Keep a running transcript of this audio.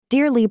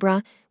Dear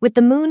Libra, with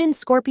the moon in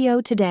Scorpio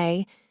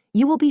today,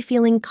 you will be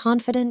feeling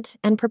confident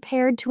and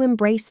prepared to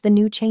embrace the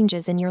new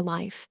changes in your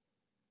life.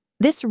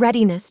 This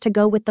readiness to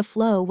go with the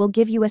flow will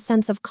give you a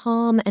sense of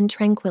calm and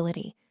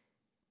tranquility.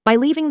 By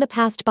leaving the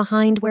past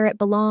behind where it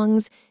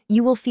belongs,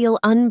 you will feel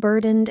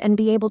unburdened and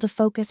be able to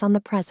focus on the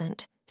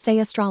present, say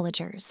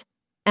astrologers.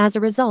 As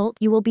a result,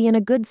 you will be in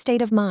a good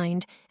state of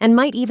mind and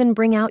might even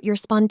bring out your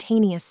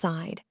spontaneous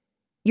side.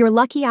 Your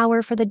lucky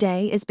hour for the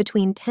day is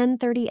between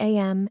 10:30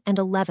 a.m. and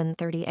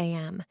 11:30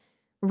 a.m.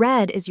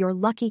 Red is your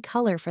lucky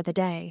color for the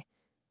day.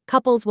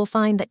 Couples will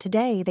find that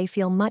today they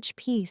feel much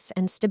peace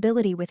and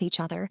stability with each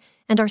other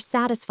and are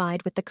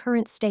satisfied with the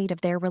current state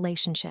of their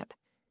relationship.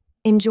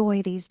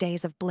 Enjoy these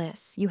days of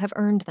bliss. You have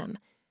earned them.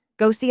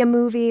 Go see a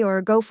movie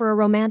or go for a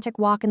romantic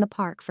walk in the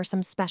park for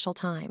some special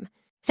time.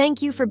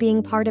 Thank you for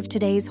being part of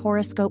today's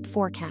horoscope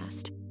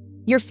forecast.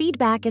 Your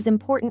feedback is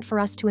important for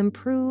us to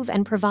improve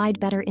and provide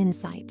better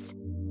insights.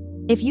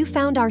 If you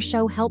found our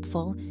show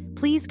helpful,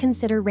 please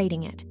consider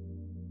rating it.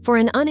 For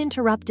an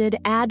uninterrupted,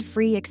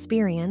 ad-free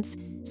experience,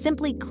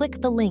 simply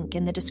click the link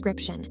in the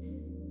description.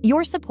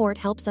 Your support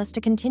helps us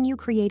to continue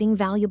creating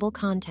valuable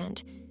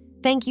content.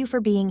 Thank you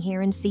for being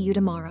here and see you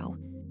tomorrow.